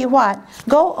 I'll tell you what.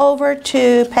 Go over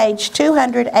to page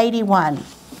 281.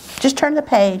 Just turn the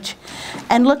page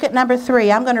and look at number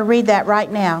 3. I'm going to read that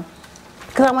right now,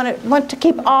 because I want to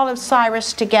keep all of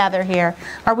Cyrus together here.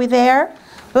 Are we there?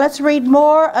 Let's read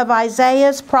more of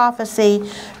Isaiah's prophecy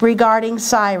regarding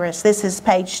Cyrus. This is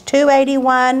page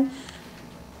 281.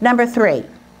 Number 3.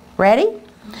 Ready?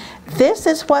 This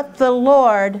is what the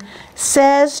Lord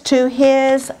says to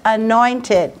his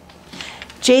anointed.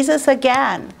 Jesus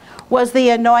again was the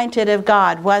anointed of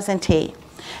God, wasn't he?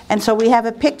 And so we have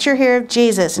a picture here of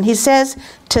Jesus. And he says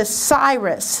to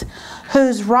Cyrus,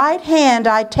 whose right hand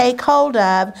I take hold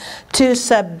of to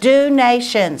subdue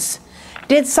nations.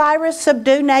 Did Cyrus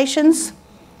subdue nations?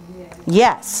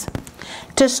 Yes.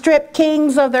 To strip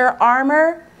kings of their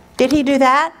armor. Did he do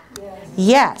that?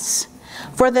 Yes.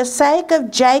 For the sake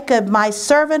of Jacob, my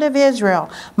servant of Israel,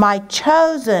 my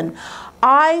chosen,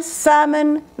 I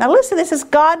summon... Now listen, this is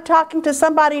God talking to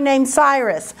somebody named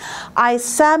Cyrus. I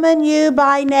summon you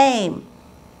by name.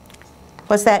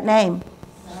 What's that name?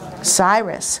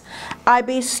 Cyrus. I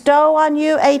bestow on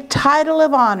you a title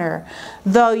of honor,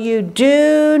 though you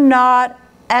do not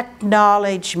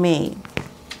acknowledge me.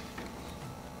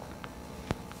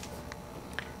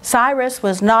 Cyrus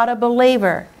was not a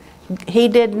believer. He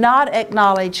did not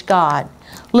acknowledge God.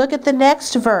 Look at the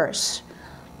next verse.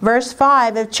 Verse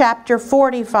 5 of chapter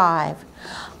 45.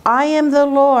 I am the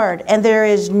Lord, and there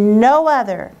is no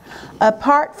other.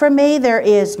 Apart from me, there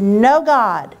is no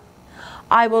God.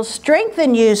 I will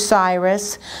strengthen you,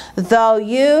 Cyrus, though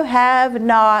you have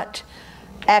not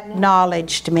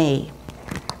acknowledged me.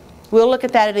 We'll look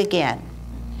at that again.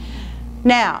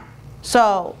 Now,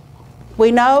 so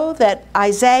we know that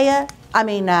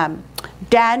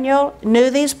Daniel knew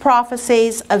these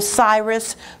prophecies of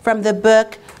Cyrus from the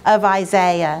book of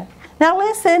Isaiah. Now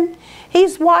listen, he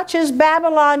watches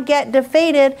Babylon get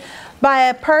defeated by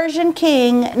a Persian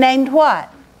king named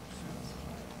what?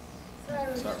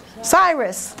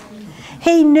 Cyrus.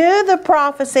 He knew the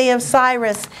prophecy of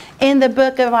Cyrus in the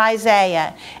book of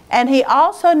Isaiah. And he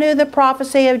also knew the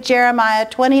prophecy of Jeremiah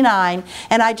 29.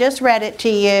 And I just read it to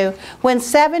you. When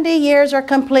 70 years are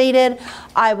completed,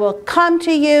 I will come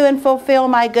to you and fulfill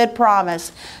my good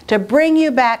promise to bring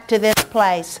you back to this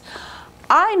place.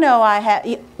 I know I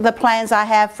have the plans I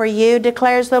have for you,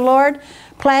 declares the Lord.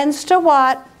 Plans to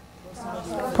what?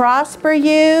 Prosper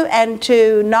you and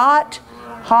to not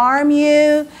harm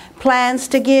you. Plans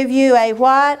to give you a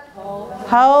what?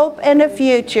 Hope and a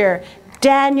future.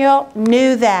 Daniel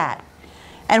knew that.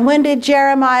 And when did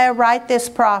Jeremiah write this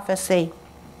prophecy?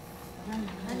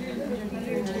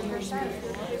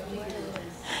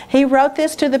 He wrote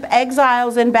this to the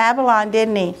exiles in Babylon,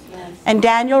 didn't he? And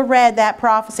Daniel read that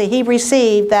prophecy. He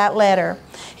received that letter.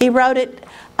 He wrote it,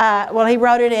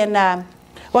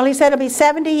 he said it'll be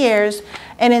 70 years.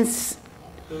 And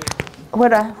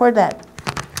where'd that?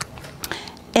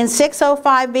 In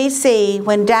 605 BC,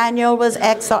 when Daniel was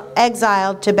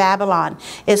exiled to Babylon,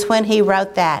 is when he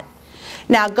wrote that.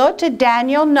 Now go to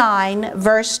Daniel 9,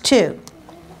 verse 2.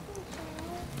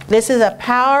 This is a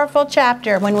powerful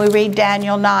chapter when we read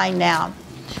Daniel 9 now.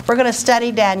 We're going to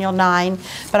study Daniel 9,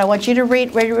 but I want you to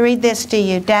read this to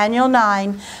you. Daniel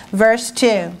 9, verse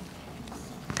 2.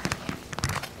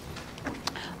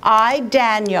 I,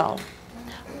 Daniel,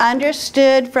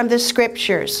 understood from the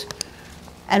Scriptures,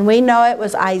 and we know it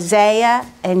was Isaiah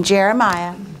and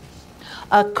Jeremiah,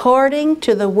 according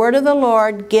to the word of the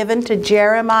Lord given to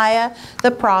Jeremiah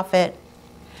the prophet,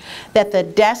 that the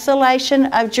desolation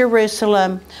of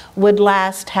Jerusalem would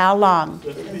last how long?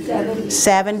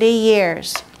 70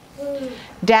 years.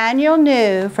 Daniel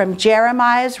knew from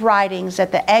Jeremiah's writings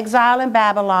that the exile in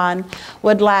Babylon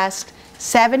would last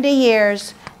 70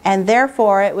 years, and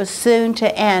therefore it was soon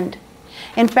to end.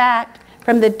 In fact,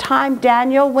 from the time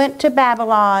Daniel went to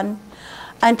Babylon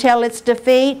until its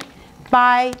defeat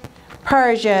by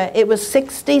Persia, it was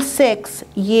 66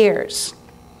 years.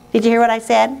 Did you hear what I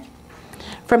said?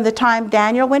 From the time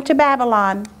Daniel went to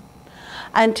Babylon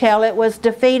until it was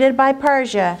defeated by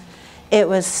Persia, it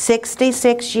was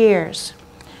 66 years.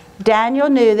 Daniel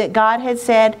knew that God had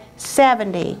said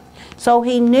 70, so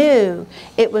he knew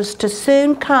it was to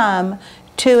soon come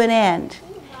to an end.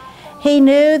 He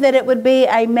knew that it would be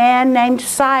a man named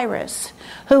Cyrus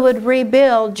who would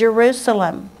rebuild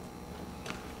Jerusalem.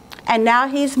 And now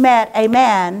he's met a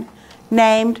man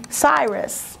named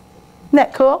Cyrus. Isn't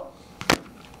that cool?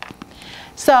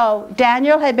 So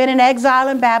Daniel had been in exile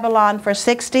in Babylon for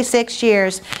 66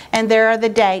 years, and there are the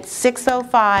dates,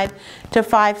 605 to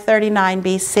 539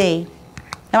 BC.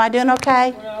 Am I doing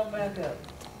okay? We don't have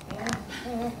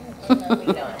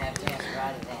time to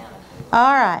write it down.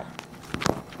 All right.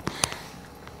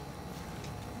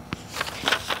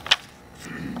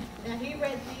 Now he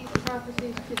read these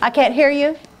prophecies I can't hear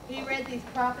you. he read these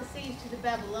prophecies to the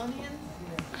Babylonians.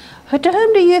 To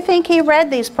whom do you think he read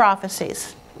these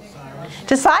prophecies?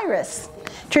 To Cyrus.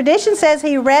 Tradition says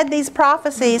he read these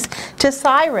prophecies to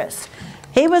Cyrus.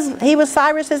 He was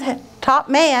Cyrus's top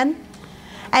man,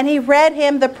 and he read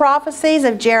him the prophecies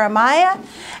of Jeremiah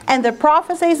and the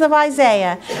prophecies of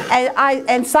Isaiah.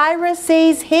 And Cyrus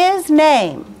sees his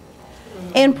name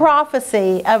in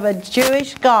prophecy of a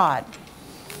Jewish God.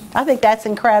 I think that's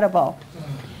incredible.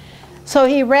 So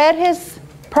he read his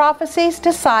prophecies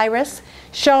to Cyrus,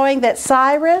 showing that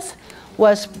Cyrus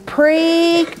was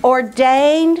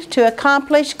preordained to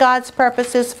accomplish God's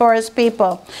purposes for his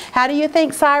people. How do you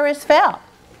think Cyrus felt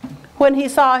when he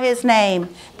saw his name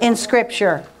in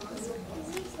Scripture?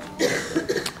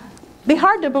 Be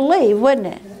hard to believe, wouldn't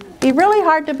it? Be really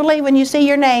hard to believe when you see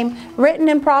your name written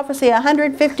in prophecy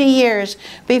 150 years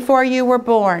before you were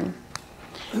born.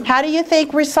 How do you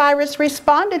think Cyrus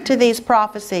responded to these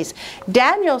prophecies?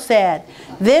 Daniel said,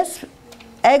 this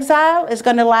exile is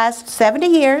going to last 70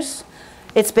 years.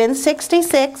 It's been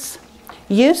 66.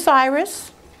 You,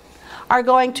 Cyrus, are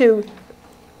going to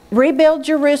rebuild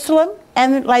Jerusalem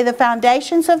and lay the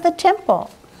foundations of the temple.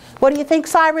 What do you think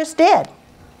Cyrus did?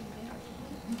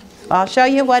 I'll show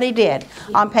you what he did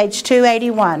on page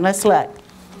 281. Let's look.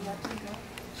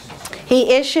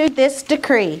 He issued this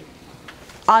decree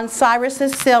on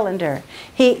Cyrus's cylinder.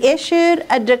 He issued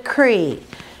a decree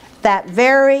that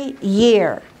very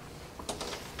year.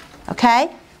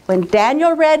 Okay? when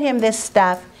Daniel read him this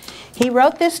stuff, he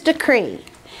wrote this decree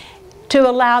to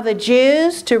allow the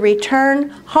Jews to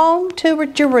return home to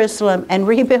Jerusalem and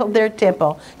rebuild their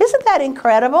temple. Isn't that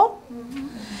incredible?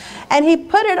 And he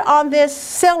put it on this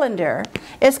cylinder.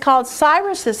 It's called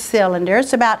Cyrus's cylinder.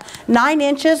 It's about 9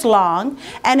 inches long,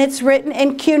 and it's written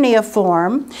in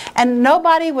cuneiform. And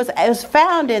it was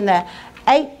found in the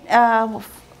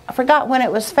I forgot when it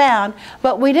was found,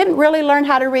 but we didn't really learn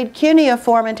how to read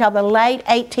cuneiform until the late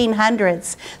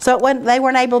 1800s. So they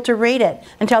weren't able to read it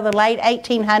until the late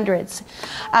 1800s.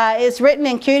 It's written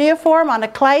in cuneiform on a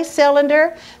clay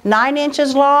cylinder, 9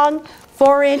 inches long,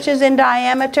 4 inches in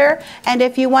diameter. And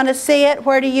if you want to see it,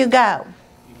 where do you go?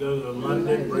 You go to the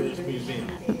London British Museum.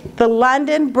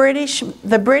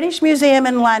 The British Museum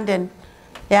in London.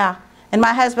 Yeah. And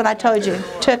my husband, I told you,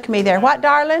 took me there. What,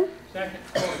 darling?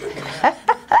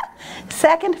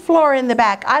 Second floor in the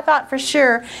back. I thought for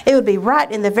sure it would be right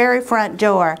in the very front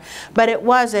door, but it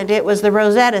wasn't. It was the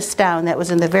Rosetta Stone that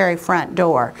was in the very front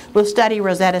door. We'll study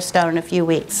Rosetta Stone in a few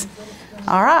weeks.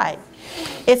 All right.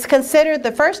 It's considered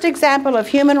the first example of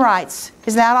human rights.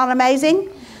 Isn't that not amazing?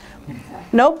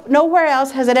 Nowhere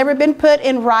else has it ever been put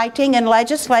in writing and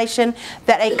legislation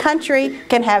that a country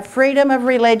can have freedom of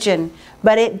religion,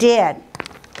 but it did.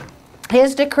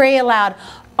 His decree allowed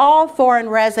all foreign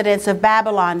residents of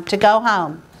Babylon to go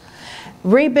home,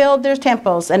 rebuild their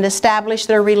temples, and establish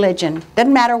their religion.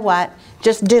 Doesn't matter what,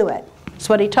 just do it. That's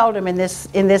what he told them in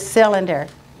this cylinder.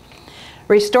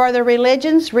 Restore their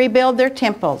religions, rebuild their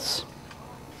temples.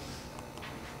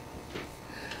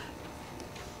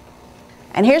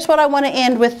 And here's what I want to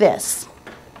end with this.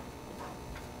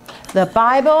 The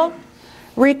Bible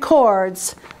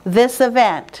records this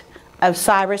event of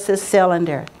Cyrus's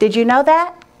cylinder. Did you know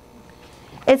that?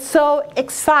 It's so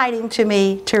exciting to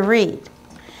me to read,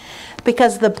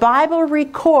 because the Bible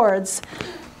records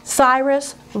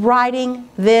Cyrus writing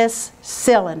this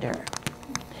cylinder.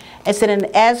 It's in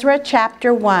Ezra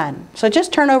chapter 1. So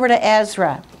just turn over to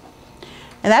Ezra.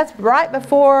 And that's right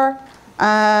before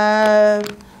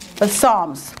the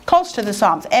Psalms, close to the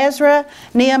Psalms. Ezra,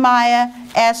 Nehemiah,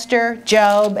 Esther,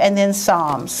 Job, and then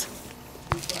Psalms.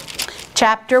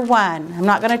 Chapter 1. I'm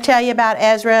not going to tell you about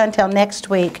Ezra until next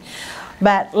week.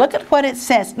 But look at what it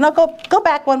says. No, go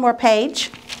back one more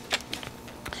page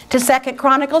to 2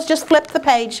 Chronicles. Just flip the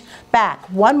page back.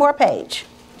 One more page.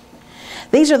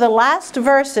 These are the last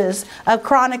verses of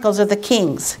Chronicles of the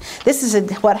Kings. This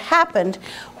is what happened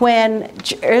when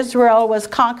Israel was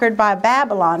conquered by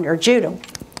Babylon, or Judah.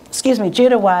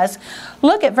 Judah was.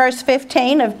 Look at verse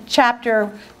 15 of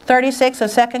chapter 36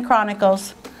 of 2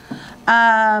 Chronicles.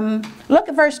 Look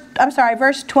at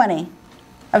verse 20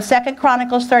 of 2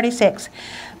 Chronicles 36.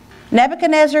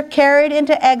 Nebuchadnezzar carried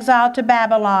into exile to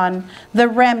Babylon the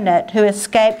remnant who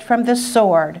escaped from the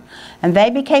sword, and they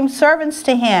became servants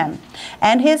to him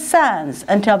and his sons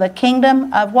until the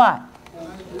kingdom of what?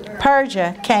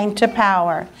 Persia came to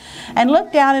power. And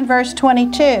look down in verse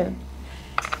 22.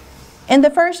 In the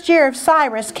first year of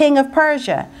Cyrus, king of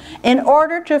Persia, in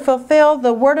order to fulfill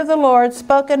the word of the Lord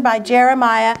spoken by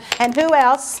Jeremiah, and who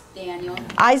else? Daniel.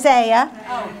 Isaiah.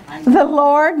 The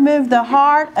Lord moved the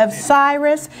heart of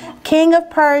Cyrus, king of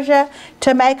Persia,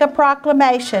 to make a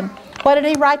proclamation. What did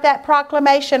he write that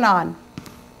proclamation on?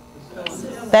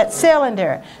 That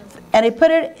cylinder. And he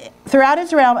put it throughout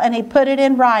his realm, and he put it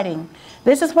in writing.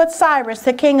 This is what Cyrus,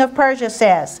 the king of Persia,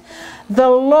 says. The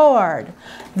Lord,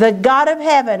 the God of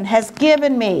heaven, has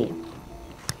given me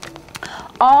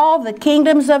all the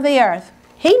kingdoms of the earth.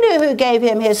 He knew who gave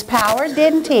him his power,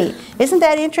 didn't he? Isn't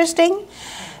that interesting?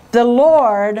 The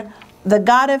Lord, the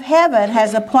God of heaven,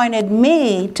 has appointed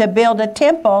me to build a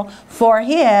temple for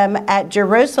him at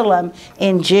Jerusalem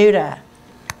in Judah.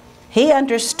 He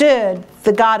understood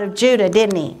the God of Judah,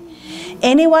 didn't he?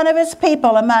 Any one of his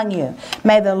people among you,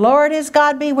 may the Lord his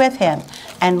God be with him,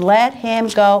 and let him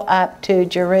go up to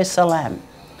Jerusalem.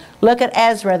 Look at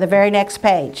Ezra, the very next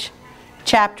page.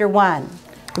 Chapter 1,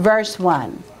 verse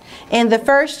 1. In the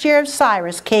first year of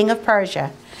Cyrus, king of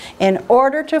Persia, in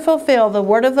order to fulfill the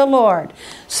word of the Lord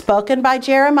spoken by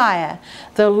Jeremiah,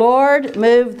 the Lord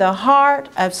moved the heart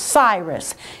of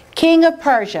Cyrus, king of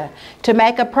Persia, to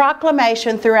make a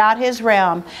proclamation throughout his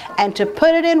realm and to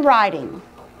put it in writing.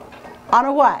 On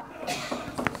a what?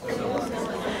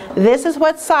 This is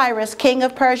what Cyrus, king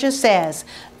of Persia, says.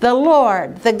 The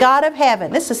Lord, the God of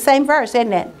heaven. This is the same verse,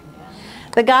 isn't it?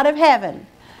 The God of heaven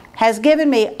has given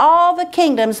me all the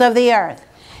kingdoms of the earth.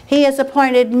 He has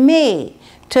appointed me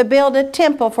to build a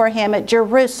temple for him at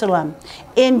Jerusalem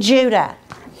in Judah.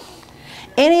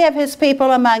 Any of his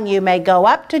people among you may go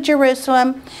up to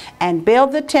Jerusalem and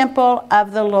build the temple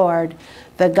of the Lord,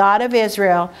 the God of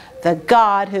Israel, the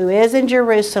God who is in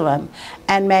Jerusalem,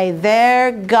 and may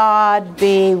their God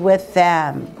be with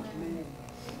them.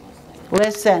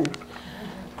 Listen.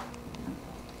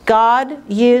 God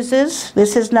uses,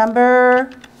 this is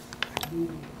number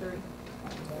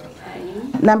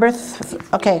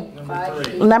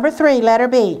 3, letter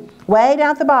B, way down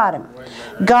at the bottom.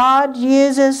 God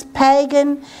uses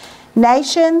pagan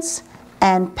nations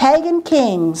and pagan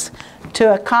kings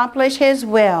to accomplish His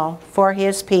will for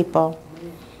His people.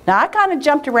 Now, I kind of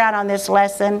jumped around on this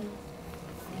lesson,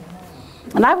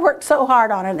 and I worked so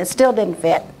hard on it, it still didn't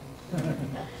fit.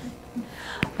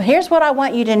 But here's what I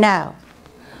want you to know.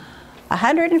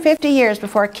 150 years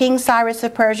before King Cyrus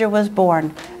of Persia was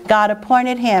born, God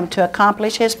appointed him to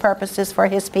accomplish His purposes for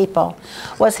His people.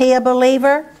 Was he a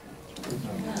believer?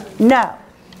 No,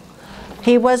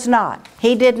 he was not.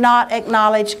 He did not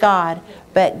acknowledge God,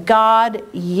 but God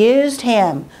used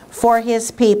him for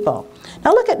His people.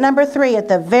 Now look at number 3 at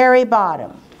the very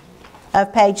bottom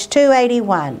of page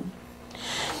 281.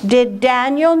 Did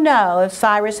Daniel know of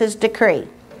Cyrus's decree?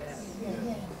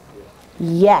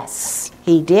 Yes,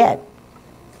 he did.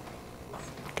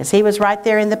 Because he was right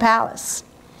there in the palace.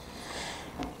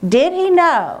 Did he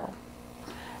know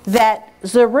that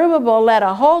Zerubbabel led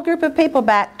a whole group of people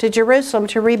back to Jerusalem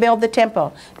to rebuild the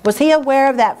temple? Was he aware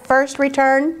of that first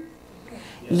return?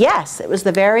 Yes, it was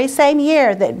the very same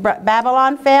year that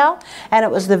Babylon fell, and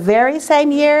it was the very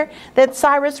same year that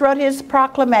Cyrus wrote his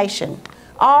proclamation,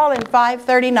 all in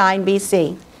 539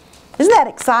 BC. Isn't that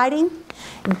exciting?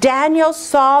 Daniel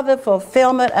saw the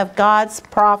fulfillment of God's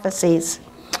prophecies.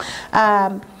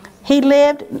 He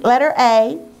lived, letter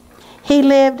A, he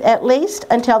lived at least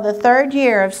until the 3rd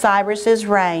year of Cyrus's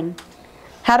reign.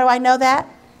 How do I know that?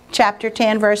 Chapter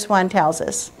 10, verse 1 tells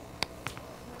us.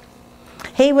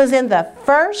 He was in the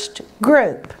first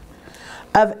group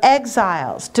of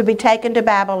exiles to be taken to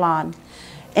Babylon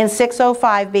in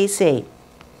 605 BC.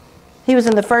 He was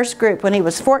in the first group when he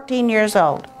was 14 years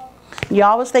old. You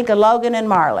always think of Logan and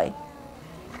Marley.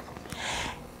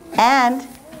 And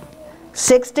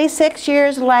 66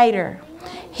 years later,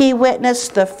 he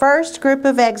witnessed the first group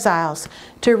of exiles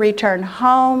to return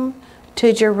home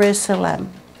to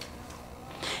Jerusalem.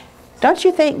 Don't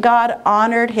you think God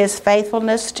honored his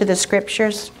faithfulness to the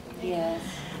Scriptures? Yes.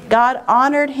 God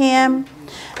honored him.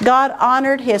 God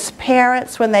honored his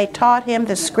parents when they taught him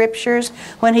the Scriptures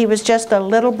when he was just a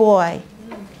little boy.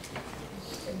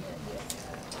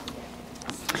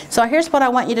 So here's what I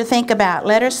want you to think about.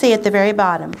 Letter C at the very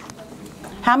bottom.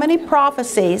 How many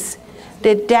prophecies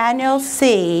did Daniel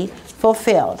see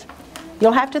fulfilled?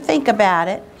 You'll have to think about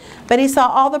it. But he saw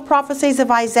all the prophecies of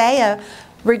Isaiah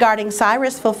regarding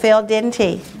Cyrus fulfilled, didn't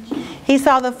he? He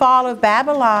saw the fall of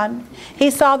Babylon.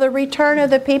 He saw the return of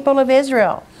the people of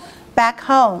Israel back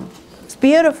home. It's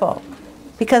beautiful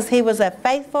because he was a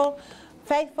faithful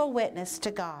witness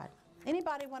to God.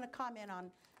 Anybody want to comment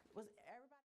on